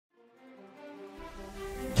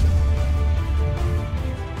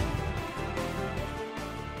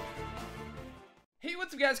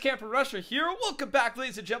guys, TheCampingRusher here. Welcome back,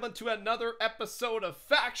 ladies and gentlemen, to another episode of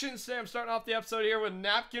Factions. Today I'm starting off the episode here with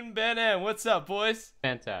Napkin Ben M. What's up, boys?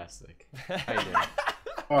 Fantastic. How you doing?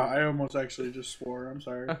 I almost actually just swore. I'm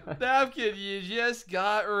sorry. Napkin, you just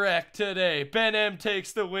got wrecked today. Ben M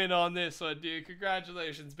takes the win on this one, dude.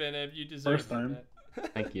 Congratulations, Ben M. You deserve First time.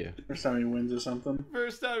 that. Thank you. First time he wins or something.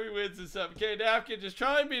 First time he wins is something. Okay, Napkin, just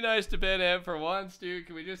try and be nice to Ben M for once, dude.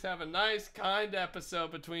 Can we just have a nice, kind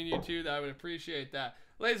episode between you two? I would appreciate that.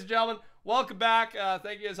 Ladies and gentlemen, welcome back.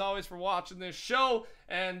 Thank you as always for watching this show.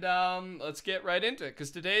 And let's get right into it,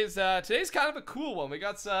 because today's kind of a cool one. We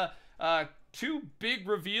got two big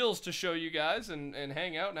reveals to show you guys and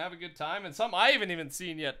hang out and have a good time. And some I haven't even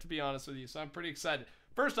seen yet, to be honest with you. So I'm pretty excited.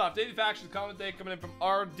 First off, Daily Factions comment day coming in from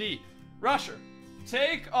RD. Rusher,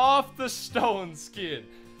 take off the stone skin.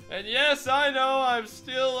 And yes, I know I'm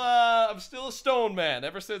still a stone man.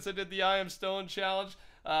 Ever since I did the I Am Stone challenge,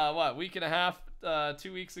 week and a half,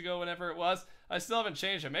 2 weeks ago, whenever it was, I still haven't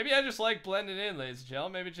changed it. Maybe I just like blending in, ladies and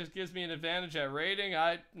gentlemen. Maybe it just gives me an advantage at raiding.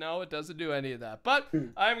 No, it doesn't do any of that. But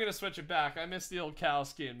I'm gonna switch it back. I miss the old cow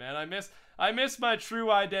skin, man. I miss my true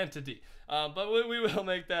identity. But we will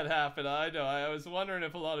make that happen. I know. I was wondering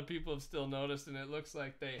if a lot of people have still noticed, and it looks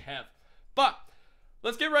like they have. But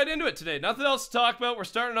let's get right into it today. Nothing else to talk about. We're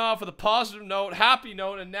starting off with a positive note, happy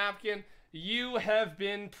note, and Napkin, you have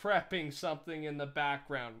been prepping something in the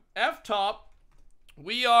background. F-top,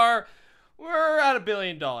 we're at $1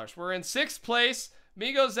 billion. We're in 6th place.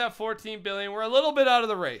 Migos at 14 billion. We're a little bit out of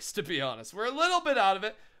the race, to be honest. We're a little bit out of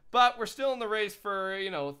it, but we're still in the race for, you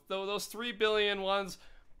know, those 3 billion ones.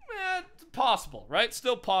 Possible, right?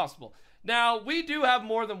 Still possible. Now, we do have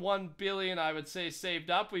more than 1 billion, I would say, saved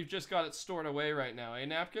up. We've just got it stored away right now, eh,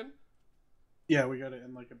 Napkin? Yeah, we got it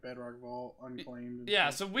in like a bedrock vault, unclaimed.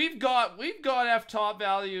 Yeah, so we've got F-top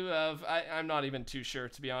value of, I'm not even too sure,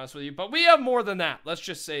 to be honest with you, but we have more than that. Let's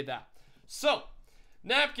just say that. So,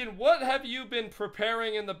 Napkin, what have you been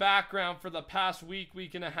preparing in the background for the past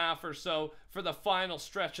week and a half or so for the final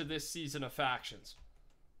stretch of this season of Factions?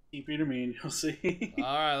 TP to me and you'll see.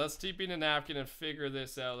 Alright, let's TP to Napkin and figure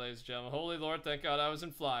this out, ladies and gentlemen. Holy Lord, thank God I was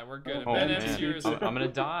in fly. We're good. Oh, Ben man. M's here. I'm gonna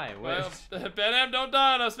die. Well, Ben M, don't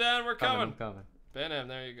die on us, man. We're coming. I'm coming. Ben M,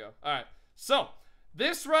 there you go. Alright, so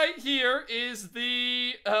this right here is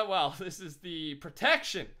the, this is the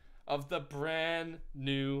protection of the brand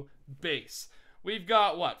new base. We've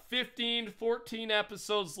got, what, 14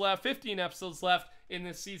 episodes left, 15 episodes left in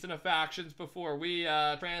this season of Factions before we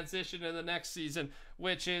transition to the next season,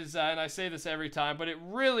 which is, and I say this every time, but it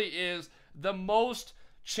really is the most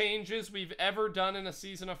changes we've ever done in a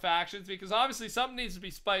season of Factions, because obviously something needs to be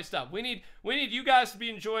spiced up. We need you guys to be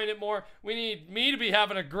enjoying it more. We need me to be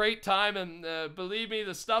having a great time, and believe me,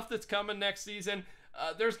 the stuff that's coming next season,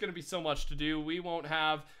 there's going to be so much to do. We won't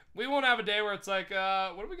have a day where it's like, what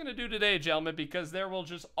are we going to do today, gentlemen? Because there will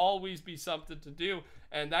just always be something to do,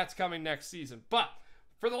 and that's coming next season. But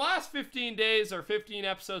for the last 15 days or 15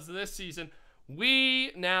 episodes of this season,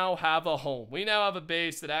 we now have a home. We now have a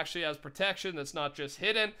base that actually has protection, that's not just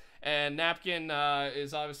hidden, and Napkin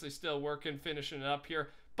is obviously still working, finishing it up here.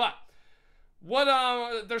 But what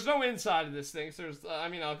there's no inside of this thing. So there's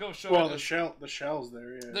I'll go show well, you the shell's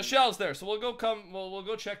there, yeah. The shell's there. So we'll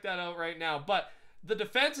go check that out right now. But the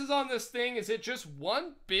defenses on this thing, is it just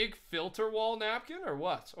one big filter wall, Napkin, or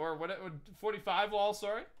what? Or what? 45 wall,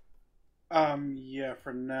 sorry? Yeah,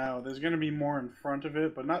 for now. There's gonna be more in front of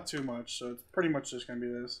it, but not too much, so it's pretty much just gonna be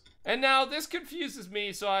this. And now, this confuses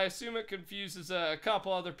me, so I assume it confuses a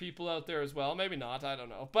couple other people out there as well. Maybe not, I don't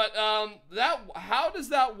know. But, how does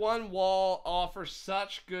that one wall offer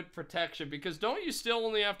such good protection? Because don't you still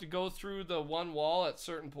only have to go through the one wall at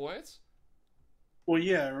certain points? Well,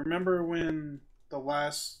 yeah, remember when the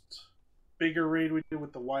last bigger raid we did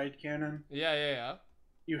with the wide cannon? Yeah.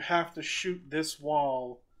 You have to shoot this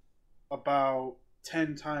wall about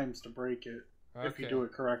 10 times to break it, if you do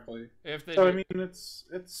it correctly. I mean, it's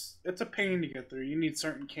a pain to get through. You need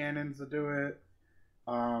certain cannons to do it.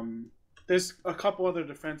 There's a couple other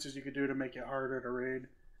defenses you could do to make it harder to raid.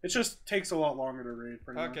 It just takes a lot longer to raid,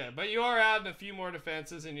 pretty much. Okay, but you are adding a few more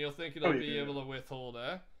defenses, and you'll think it'll be able to withhold,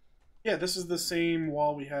 eh? Yeah, this is the same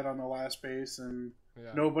wall we had on the last base, and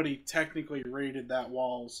nobody technically raided that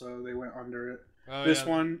wall, so they went under it. This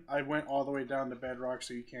one, I went all the way down to bedrock,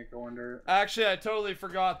 so you can't go under it. Actually, I totally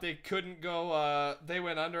forgot they couldn't go, they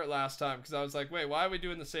went under it last time, because I was like, wait, why are we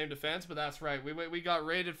doing the same defense? But that's right, we got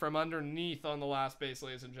raided from underneath on the last base,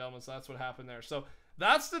 ladies and gentlemen, so that's what happened there. So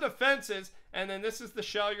that's the defenses, and then this is the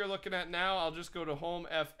shell you're looking at now. I'll just go to home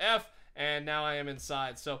FF, and now I am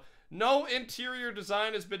inside. So no interior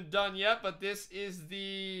design has been done yet, but this is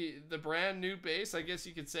the brand new base, I guess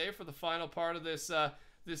you could say, for the final part of this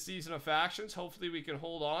this season of factions. Hopefully we can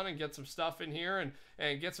hold on and get some stuff in here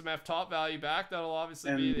and get some F-top value back. That'll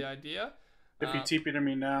obviously be the idea. If you TP to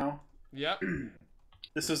me now, yep.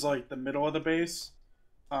 This is like the middle of the base.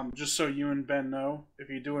 Just so you and Ben know, if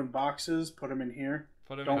you're doing boxes, put them in here.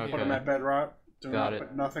 Don't put them at bedrock. Do not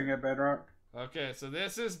put nothing at bedrock. Okay, so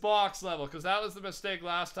this is box level, because that was the mistake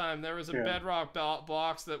last time. There was a bedrock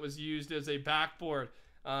box that was used as a backboard,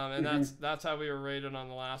 and that's how we were rated on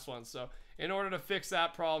the last one. So in order to fix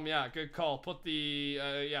that problem, yeah, good call. Put the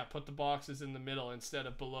boxes in the middle instead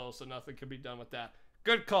of below, so nothing can be done with that.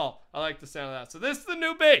 Good call. I like the sound of that. So this is the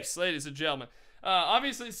new base, ladies and gentlemen.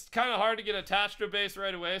 Obviously, it's kind of hard to get attached to a base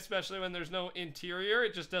right away, especially when there's no interior.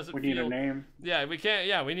 It just doesn't feel... We need a name. Yeah, we can't...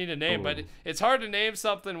 Yeah, we need a name, but it's hard to name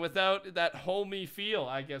something without that homey feel,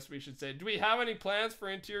 I guess we should say. Do we have any plans for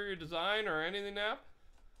interior design or anything now?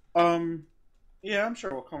 Yeah, I'm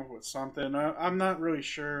sure we'll come up with something. I'm not really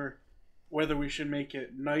sure whether we should make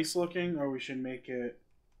it nice looking or we should make it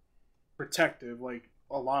protective, like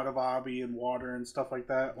a lot of obby and water and stuff like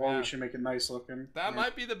that, or we should make it nice looking. That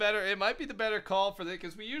might be the better. It might be the better call for that,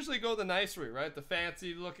 because we usually go the nice route, right? The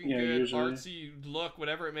fancy looking, good, artsy look,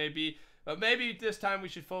 whatever it may be. But maybe this time we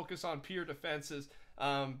should focus on pure defenses,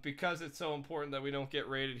 because it's so important that we don't get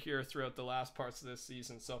raided here throughout the last parts of this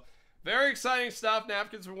season. So very exciting stuff.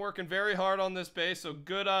 Napkin's been working very hard on this base, so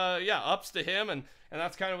good. Ups to him, and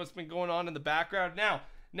that's kind of what's been going on in the background. Now,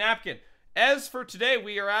 Napkin. As for today,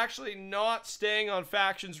 we are actually not staying on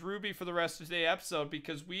Factions Ruby for the rest of today's episode,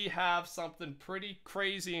 because we have something pretty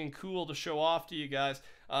crazy and cool to show off to you guys,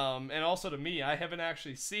 and also to me. I haven't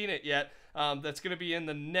actually seen it yet. That's going to be in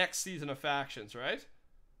the next season of Factions, right?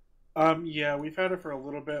 Yeah, we've had it for a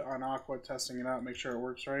little bit on Aqua, testing it out, make sure it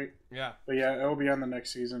works right. Yeah. But yeah, it'll be on the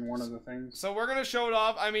next season, one of the things. So we're going to show it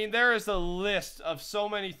off. I mean, there is a list of so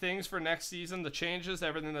many things for next season, the changes,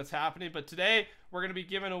 everything that's happening. But today, we're going to be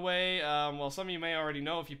giving away, well, some of you may already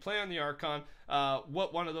know if you play on the Archon,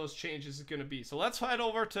 what one of those changes is going to be. So let's head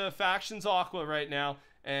over to Factions Aqua right now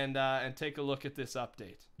and take a look at this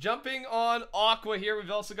update. Jumping on Aqua here,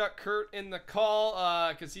 we've also got Kurt in the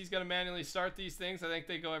call, because he's going to manually start these things. I think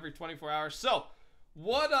they go every 24 hours. So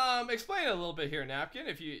what, explain it a little bit here, Napkin,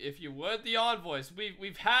 if you would. The envoys,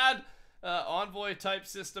 we've had envoy type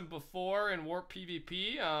system before in Warp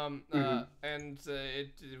PvP, and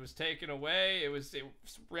it was taken away. It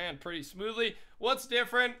ran pretty smoothly. What's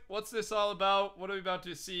different? What's this all about? What are we about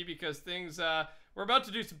to see? Because things, we're about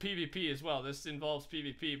to do some PvP as well. This involves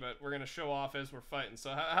PvP, but we're going to show off as we're fighting.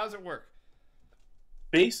 So how's it work?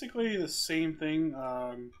 Basically the same thing.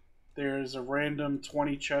 There's a random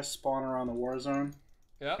 20 chest spawn around the war zone.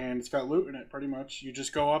 Yeah. And it's got loot in it, pretty much. You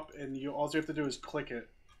just go up, and all you have to do is click it.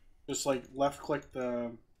 Just like left click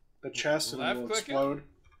the chest, and it will explode.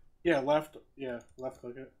 Yeah, left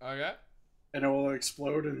click it. Okay. And it will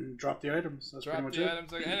explode and drop the items. That's pretty much it.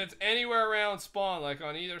 And it's anywhere around spawn, like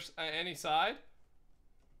on any side?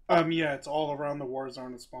 Yeah, it's all around the war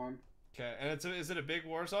zone at spawn. Okay, and is it a big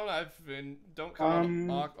war zone? Don't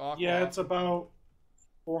come on. Yeah, it's about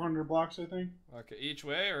 400 blocks, I think. Okay, each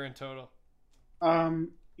way or in total?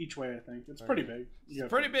 Each way, I think. It's pretty big. It's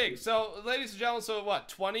pretty big. So, ladies and gentlemen, so what?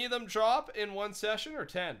 20 of them drop in one session, or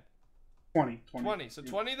 10? 20. So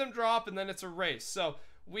 20 of them drop, and then it's a race. So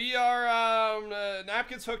we are,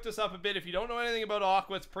 Napkins hooked us up a bit. If you don't know anything about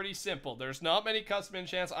Aqua, it's pretty simple. There's not many custom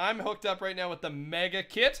enchants. I'm hooked up right now with the Mega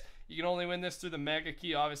Kit. You can only win this through the Mega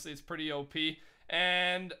Key. Obviously, it's pretty OP.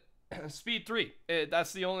 And Speed 3.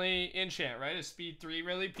 That's the only enchant, right? Is Speed 3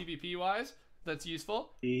 really, PvP-wise? That's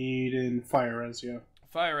useful? Speed and Fire Res, yeah.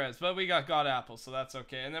 Fire Res, but we got God Apple, so that's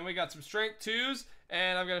okay. And then we got some Strength 2s,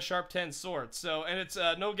 and I've got a Sharp 10 sword. So, and it's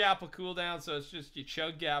no Gapple cooldown, so it's just you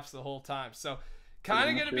chug gaps the whole time. So, kind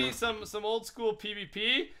of gonna be some old school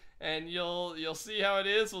PvP, and you'll see how it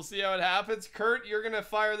is. We'll see how it happens. Kurt, you're gonna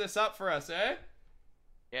fire this up for us, eh?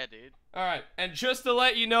 Yeah, dude. All right, and just to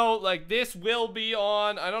let you know, like, this will be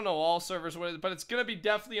on, I don't know all servers, but it's gonna be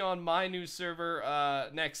definitely on my new server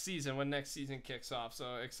next season, when next season kicks off.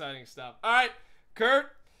 So exciting stuff. All right, Kurt,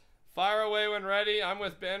 fire away when ready. I'm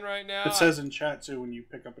with Ben right now. It says in chat too when you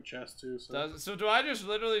pick up a chest too. So, so do I just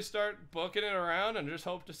literally start booking it around and just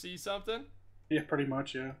hope to see something? Yeah, pretty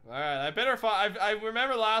much, yeah. All right, I better I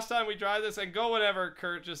remember last time we tried this, and go whatever,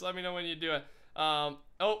 Kurt. Just let me know when you do it. Oh,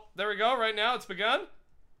 there we go. Right now, it's begun.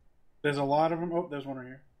 There's a lot of them. Oh, there's one right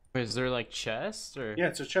here. Wait, is there like chest or? Yeah,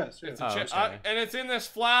 it's a chest. Yeah. It's a chest, okay. And it's in this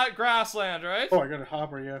flat grassland, right? Oh, I got a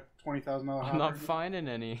hopper. Yeah, $20,000 hopper. I'm not finding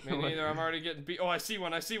any. Me neither. I'm already getting beat. Oh, I see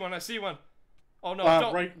one. Oh no!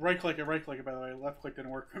 Don't. Right click it. By the way, left click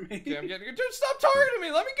didn't work for me. Okay, I'm getting. Dude, stop targeting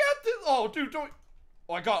me. Let me get this. Oh, dude, don't.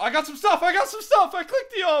 Oh, I got some stuff. I got some stuff. I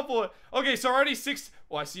clicked the envoy. Okay, so already 6.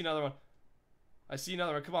 Oh, I see another one. I see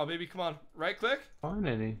another one. Come on, baby. Come on. Right click. Find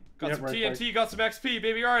any. Got some TNT. Got some XP,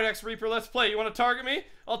 baby. All right, X Reaper. Let's play. You want to target me?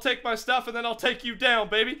 I'll take my stuff and then I'll take you down,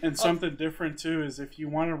 baby. And something different too is if you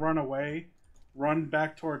want to run away, run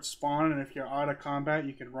back towards spawn, and if you're out of combat,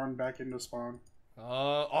 you can run back into spawn.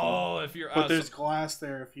 If you're but there's glass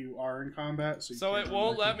there if you are in combat, so it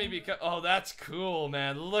won't let me because that's cool,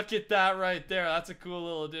 man. Look at that right there. That's a cool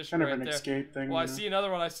little addition kind of right an there. Escape thing. Well, I see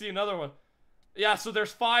another one. I see another one. Yeah, so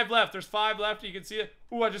there's 5 left. There's 5 left. You can see it.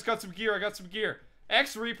 Ooh, I just got some gear. I got some gear.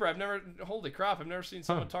 X Reaper. Holy crap! I've never seen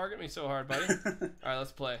someone target me so hard, buddy. All right,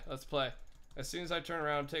 let's play. Let's play. As soon as I turn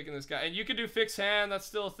around, I'm taking this guy. And you can do fixed hand. That's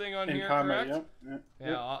still a thing on here, combat, correct? Yep.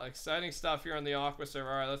 Yeah, exciting stuff here on the Aqua server.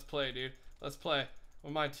 All right, let's play, dude. Let's play.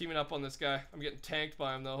 Wouldn't mind teaming up on this guy. I'm getting tanked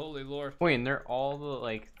by him, though. Holy lord. Wait, and they're all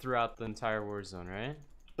like throughout the entire war zone, right?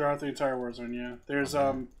 Throughout the entire war zone, yeah. There's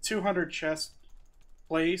 200 chests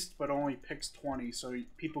placed, but only picks 20, so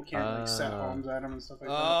people can't like set homes at them and stuff like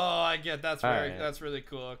that. Oh, I get. That's that's really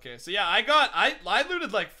cool. Okay, so yeah, I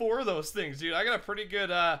looted like 4 of those things, dude. I got a pretty good.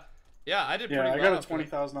 Yeah, I did pretty well. Yeah, I got a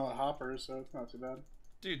 $20,000 hopper, so it's not too bad.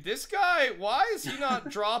 Dude, this guy, why is he not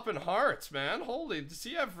dropping hearts, man? Holy, does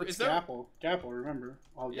he have... It's Gapple, remember.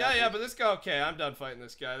 Yeah, but this guy, okay, I'm done fighting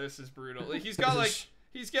this guy. This is brutal. He's got, like,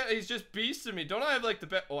 he's just beasting me. Don't I have, like, the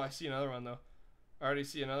best... Oh, I see another one, though. I already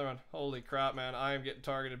see another one. Holy crap, man. I am getting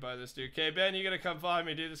targeted by this dude. Okay, Ben, you gotta come find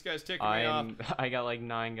me, dude. This guy's ticking me off. I got, like,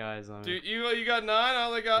 9 guys on me. Dude, you got 9? I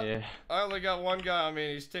only got 1 guy on me,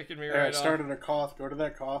 and he's ticking me right off. I started a Koth. Go to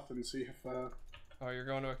that Koth and see if... Oh, you're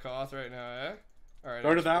going to a Koth right now, eh? Alright,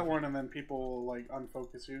 go to that one and then people will like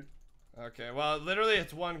unfocus you. Okay, well literally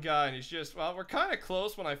it's 1 guy and he's just, well, we're kind of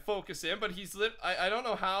close when I focus in, but he's I don't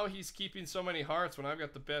know how he's keeping so many hearts when I've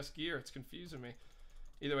got the best gear. It's confusing me.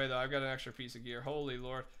 Either way though, I've got an extra piece of gear. Holy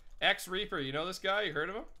lord. X Reaper, you know this guy? You heard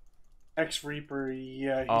of him? X Reaper,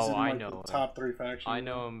 yeah, he's in like the top 3 factions. I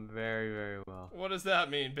know him very, very well. What does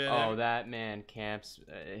that mean, Ben? Oh, that man camps.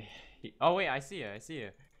 Oh wait, I see you.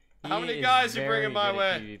 How many guys you bringing my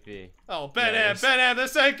way? PvP. Oh, Ben M,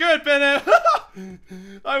 this ain't good, Ben M.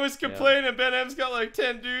 I was complaining. Ben M's got like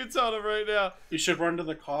 10 dudes on him right now. You should run to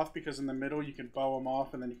the Koth because in the middle you can bow him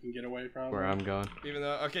off and then you can get away probably. Where I'm going. Even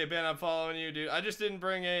though, okay, Ben, I'm following you, dude. I just didn't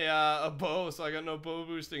bring a bow, so I got no bow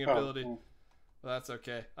boosting ability. Cool. Well, that's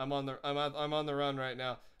okay. I'm on the run right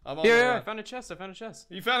now. I found a chest.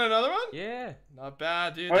 You found another one? Yeah. Not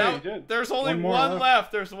bad, dude. Oh, yeah, you did. There's only one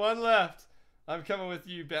left. There's 1 left. I'm coming with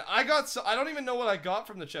you, Ben. I don't even know what I got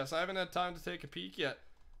from the chest. I haven't had time to take a peek yet.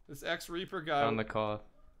 This X Reaper guy. On the Koth.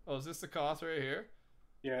 Oh, is this the Koth right here?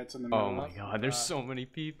 Yeah, it's in the middle. Oh my god, there's so many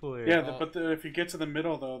people here. Yeah, but if you get to the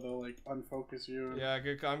middle though, they'll like unfocus you. Yeah,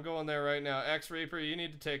 good. I'm going there right now. X Reaper, you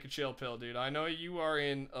need to take a chill pill, dude. I know you are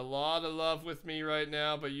in a lot of love with me right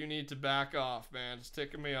now, but you need to back off, man. It's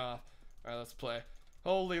ticking me off. All right, let's play.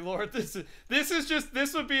 Holy lord, this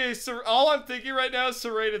would be all I'm thinking right now is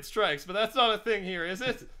serrated strikes, but that's not a thing here, is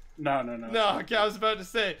it? No. No, okay, I was about to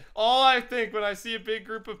say, all I think when I see a big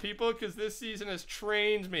group of people, because this season has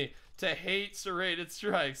trained me to hate serrated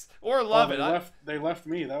strikes, or love it. They left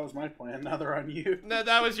me, that was my plan, now they're on you. No,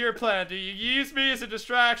 that was your plan. Do you use me as a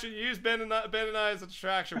distraction? You use Ben and I as a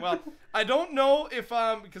distraction. Well, I don't know if,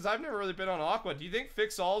 because I've never really been on Aqua, do you think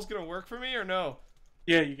Fix All is going to work for me, or no?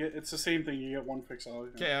 Yeah, it's the same thing. You get 1 fix all.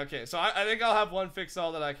 Okay. So I think I'll have 1 fix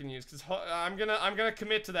all that I can use because I'm gonna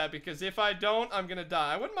commit to that because if I don't, I'm gonna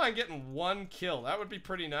die. I wouldn't mind getting 1 kill. That would be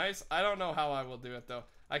pretty nice. I don't know how I will do it though.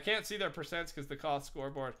 I can't see their percents because the Koth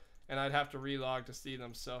scoreboard, and I'd have to relog to see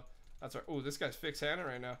them. So that's right. Oh, this guy's fix-handed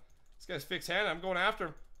right now. This guy's fix-handed. I'm going after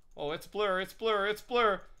him. Oh, it's blur.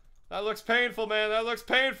 That looks painful, man. That looks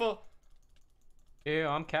painful. Yeah,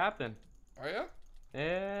 I'm captain. Are you?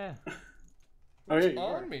 Yeah. It's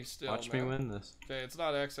on me still. Watch me win this. Okay, it's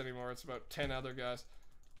not X anymore. It's about 10 other guys.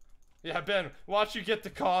 Yeah, Ben, watch you get the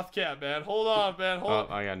Koth cat, man. Hold on, Ben. Hold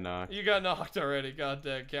on. I got knocked. You got knocked already. God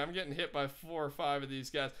dang. Okay, I'm getting hit by 4 or 5 of these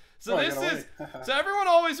guys. So so everyone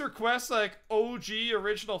always requests like OG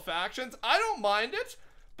original factions. I don't mind it,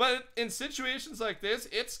 but in situations like this,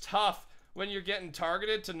 it's tough when you're getting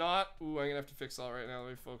targeted to not. Ooh, I'm gonna have to fix all right now. Let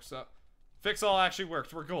me focus up. Fix all actually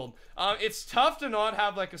worked. We're gold. It's tough to not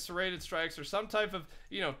have like a serrated strikes or some type of,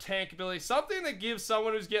 tank ability. Something that gives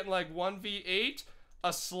someone who's getting like 1v8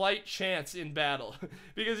 a slight chance in battle.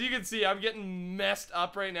 Because you can see I'm getting messed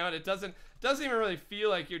up right now and it doesn't even really feel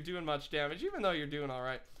like you're doing much damage, even though you're doing all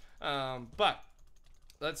right. But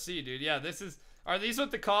let's see, dude. Yeah, are these what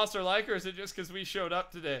the costs are like, or is it just because we showed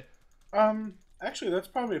up today? Actually, that's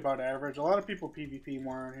probably about average. A lot of people PvP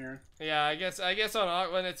more on here. Yeah, I guess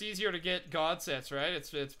on when it's easier to get god sets, right?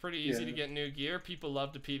 It's pretty easy to get new gear. People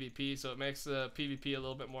love to PvP, so it makes the PvP a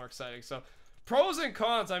little bit more exciting. So pros and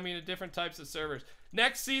cons, I mean, at different types of servers.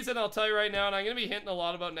 Next season, I'll tell you right now, and I'm gonna be hinting a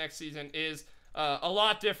lot about next season, is a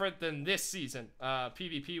lot different than this season,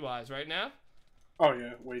 PvP wise, right now. Oh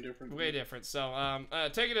yeah, way different. Way different. So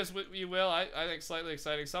take it as you will. I think slightly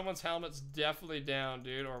exciting. Someone's helmet's definitely down,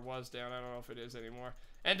 dude, or was down. I don't know if it is anymore.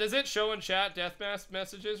 And does it show in chat death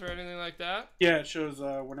messages or anything like that? Yeah, it shows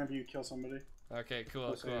whenever you kill somebody. Okay,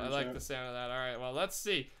 cool. I like the sound of that. All right, well, let's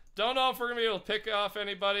see. Don't know if we're gonna be able to pick off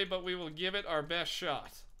anybody, but we will give it our best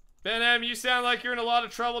shot. Ben M, you sound like you're in a lot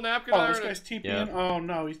of trouble. Napkin. Oh, this guy's TPing. Yeah. Oh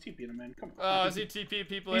no, he's TPing him in. Come on. Oh, is he TPing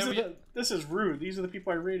people in? This is rude. These are the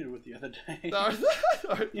people I raided with the other day.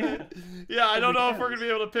 Yeah, I don't know if we're gonna be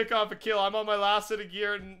able to pick off a kill. I'm on my last set of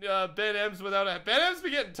gear, and Ben M's without a. Ben M's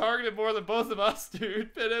been getting targeted more than both of us,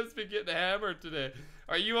 dude. Ben M's been getting hammered today.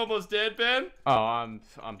 Are you almost dead, Ben? Oh, I'm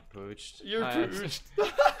pooched. You're pooched.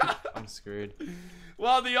 I'm screwed.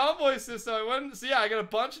 Well, the envoy system, I got a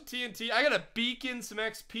bunch of TNT. I got a beacon, some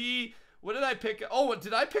XP. What did I pick up? Oh, what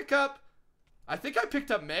did I pick up? I think I picked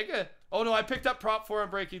up Mega. Oh no, I picked up Prop 4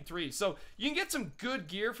 and Breaking 3. So you can get some good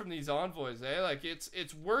gear from these envoys, eh? Like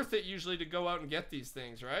it's worth it usually to go out and get these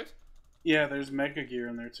things, right? Yeah, there's Mega gear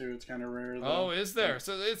in there too. It's kind of rare though. Oh, is there?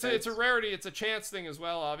 So it's a rarity. It's a chance thing as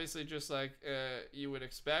well, obviously, just like you would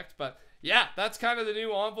expect. But yeah, that's kind of the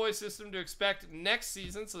new envoy system to expect next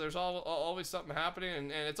season. So there's always something happening,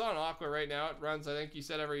 and it's on Aqua right now. It runs, I think you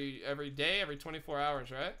said every day, every 24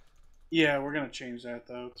 hours, right? Yeah, we're gonna change that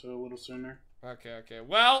though to a little sooner. Okay.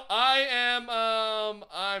 Well,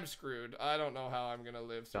 I'm screwed. I don't know how I'm gonna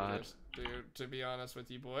live through this, dude. To be honest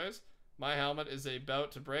with you boys. My helmet is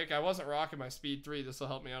about to break. I wasn't rocking my speed 3. This will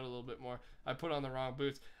help me out a little bit more. I put on the wrong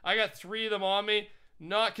boots. I got 3 of them on me.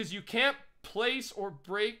 Not because you can't place or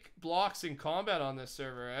break blocks in combat on this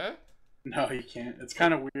server, eh? No, you can't. It's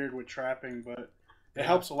kind of weird with trapping, but it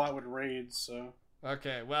helps a lot with raids, so.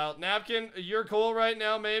 Okay, well, Napkin, you're cool right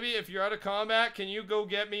now, maybe. If you're out of combat, can you go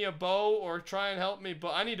get me a bow or try and help me?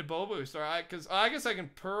 I need a bow boost, all right? Because I guess I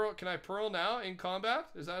can pearl. Can I pearl now in combat?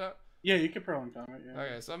 Is that a... Yeah, you can pearl in combat, yeah.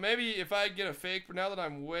 Okay, so maybe if I get a fake, but now that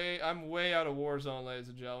I'm way out of Warzone, ladies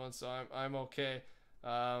and gentlemen, so I'm okay.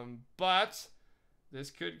 But this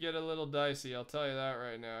could get a little dicey, I'll tell you that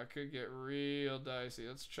right now. It could get real dicey.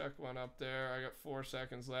 Let's check one up there. I got 4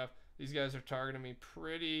 seconds left. These guys are targeting me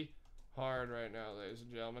pretty hard right now, ladies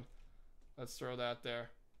and gentlemen. Let's throw that there.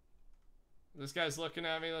 This guy's looking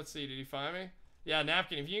at me. Let's see, did he find me? Yeah,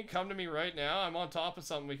 Napkin, if you can come to me right now, I'm on top of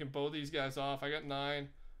something. We can bow these guys off. I got 9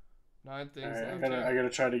 things left. I gotta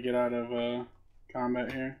try to get out of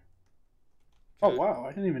combat here. Okay. Oh wow, I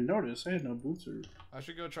didn't even notice. I had no boots or... I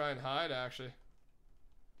should go try and hide, actually.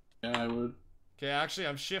 Yeah, I would. Okay, actually,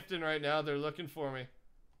 I'm shifting right now. They're looking for me.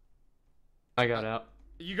 I got out.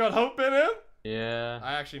 You got hope in him? Yeah.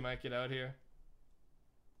 I actually might get out here.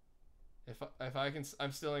 If I can...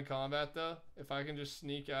 I'm still in combat, though. If I can just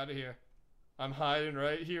sneak out of here. I'm hiding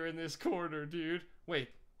right here in this corner, dude. Wait.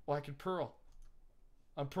 Oh, I can pearl.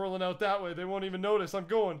 I'm pearling out that way. They won't even notice. I'm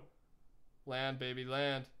going. Land, baby,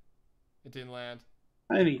 land. It didn't land.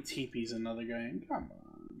 I need TP's another guy in. Come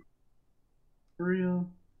on. For real?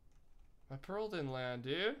 My pearl didn't land,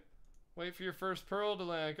 dude. Wait for your first pearl to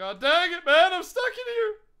land. God dang it, man. I'm stuck in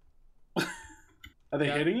here. Are they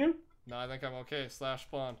hitting you? No, I think I'm okay. Slash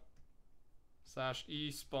spawn. Slash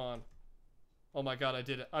E spawn. Oh my god, I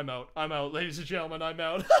did it. I'm out. I'm out. Ladies and gentlemen, I'm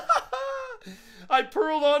out. I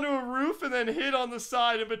pearled onto a roof and then hid on the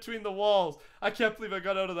side in between the walls. I can't believe I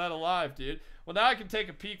got out of that alive, dude. Well, now I can take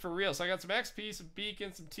a peek for real. So I got some XP, some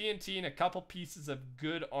beacons, some TNT, and a couple pieces of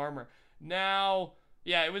good armor. Now,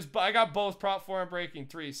 yeah, I got both Prop 4 and Breaking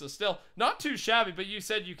 3, so still not too shabby. But you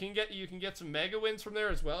said you can get some mega wins from there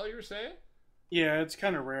as well. You were saying? Yeah, it's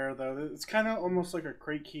kind of rare though. It's kind of almost like a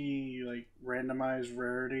crate key, like randomized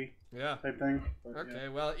rarity. Yeah. Type thing. But, okay,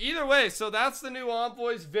 well, either way, so that's the new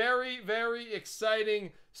envoys. Very, very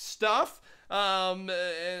exciting stuff. And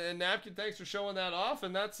Napkin, thanks for showing that off.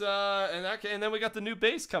 And that's and then we got the new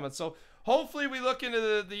base coming. So hopefully we look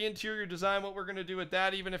into the interior design, what we're gonna do with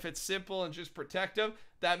that, even if it's simple and just protective.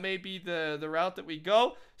 That may be the route that we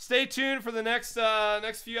go. Stay tuned for the next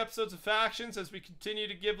few episodes of Factions as we continue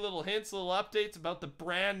to give little hints, little updates about the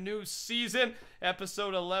brand new season,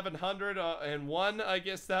 episode 1101. I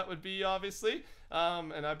guess that would be, obviously.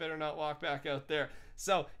 And I better not walk back out there.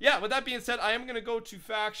 So yeah, with that being said, I am gonna go to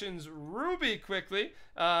Factions Ruby quickly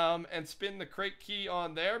and spin the crate key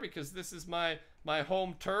on there because this is my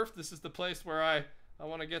home turf. This is the place where I I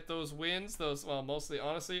want to get those wins. Well, mostly,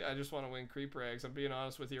 honestly, I just want to win creeper eggs. I'm being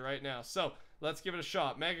honest with you right now. So, let's give it a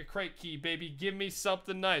shot. Mega crate key, baby. Give me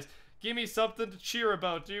something nice. Give me something to cheer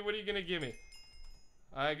about, dude. What are you going to give me?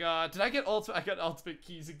 did I get ultimate? I got ultimate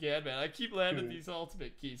keys again, man. I keep landing these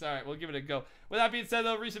ultimate keys. All right, we'll give it a go. With that being said,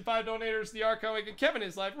 though, recent 5 donators, TheArchon, Kevin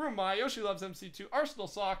is live, Rumai, Yoshi Loves MC2, Arsenal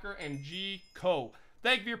Soccer, and G Co.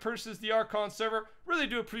 Thank you for your purchases, TheArchon Server. Really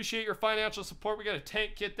do appreciate your financial support. We got a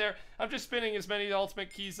tank kit there. I'm just spinning as many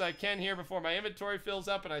ultimate keys as I can here before my inventory fills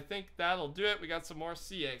up, and I think that'll do it. We got some more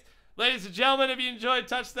sea eggs. Ladies and gentlemen, if you enjoyed,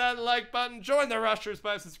 touch that like button. Join the Rushers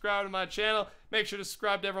by subscribing to my channel. Make sure to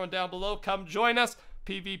subscribe to everyone down below. Come join us.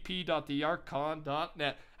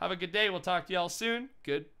 pvp.thearchon.net. Have a good day. We'll talk to y'all soon.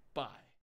 Goodbye.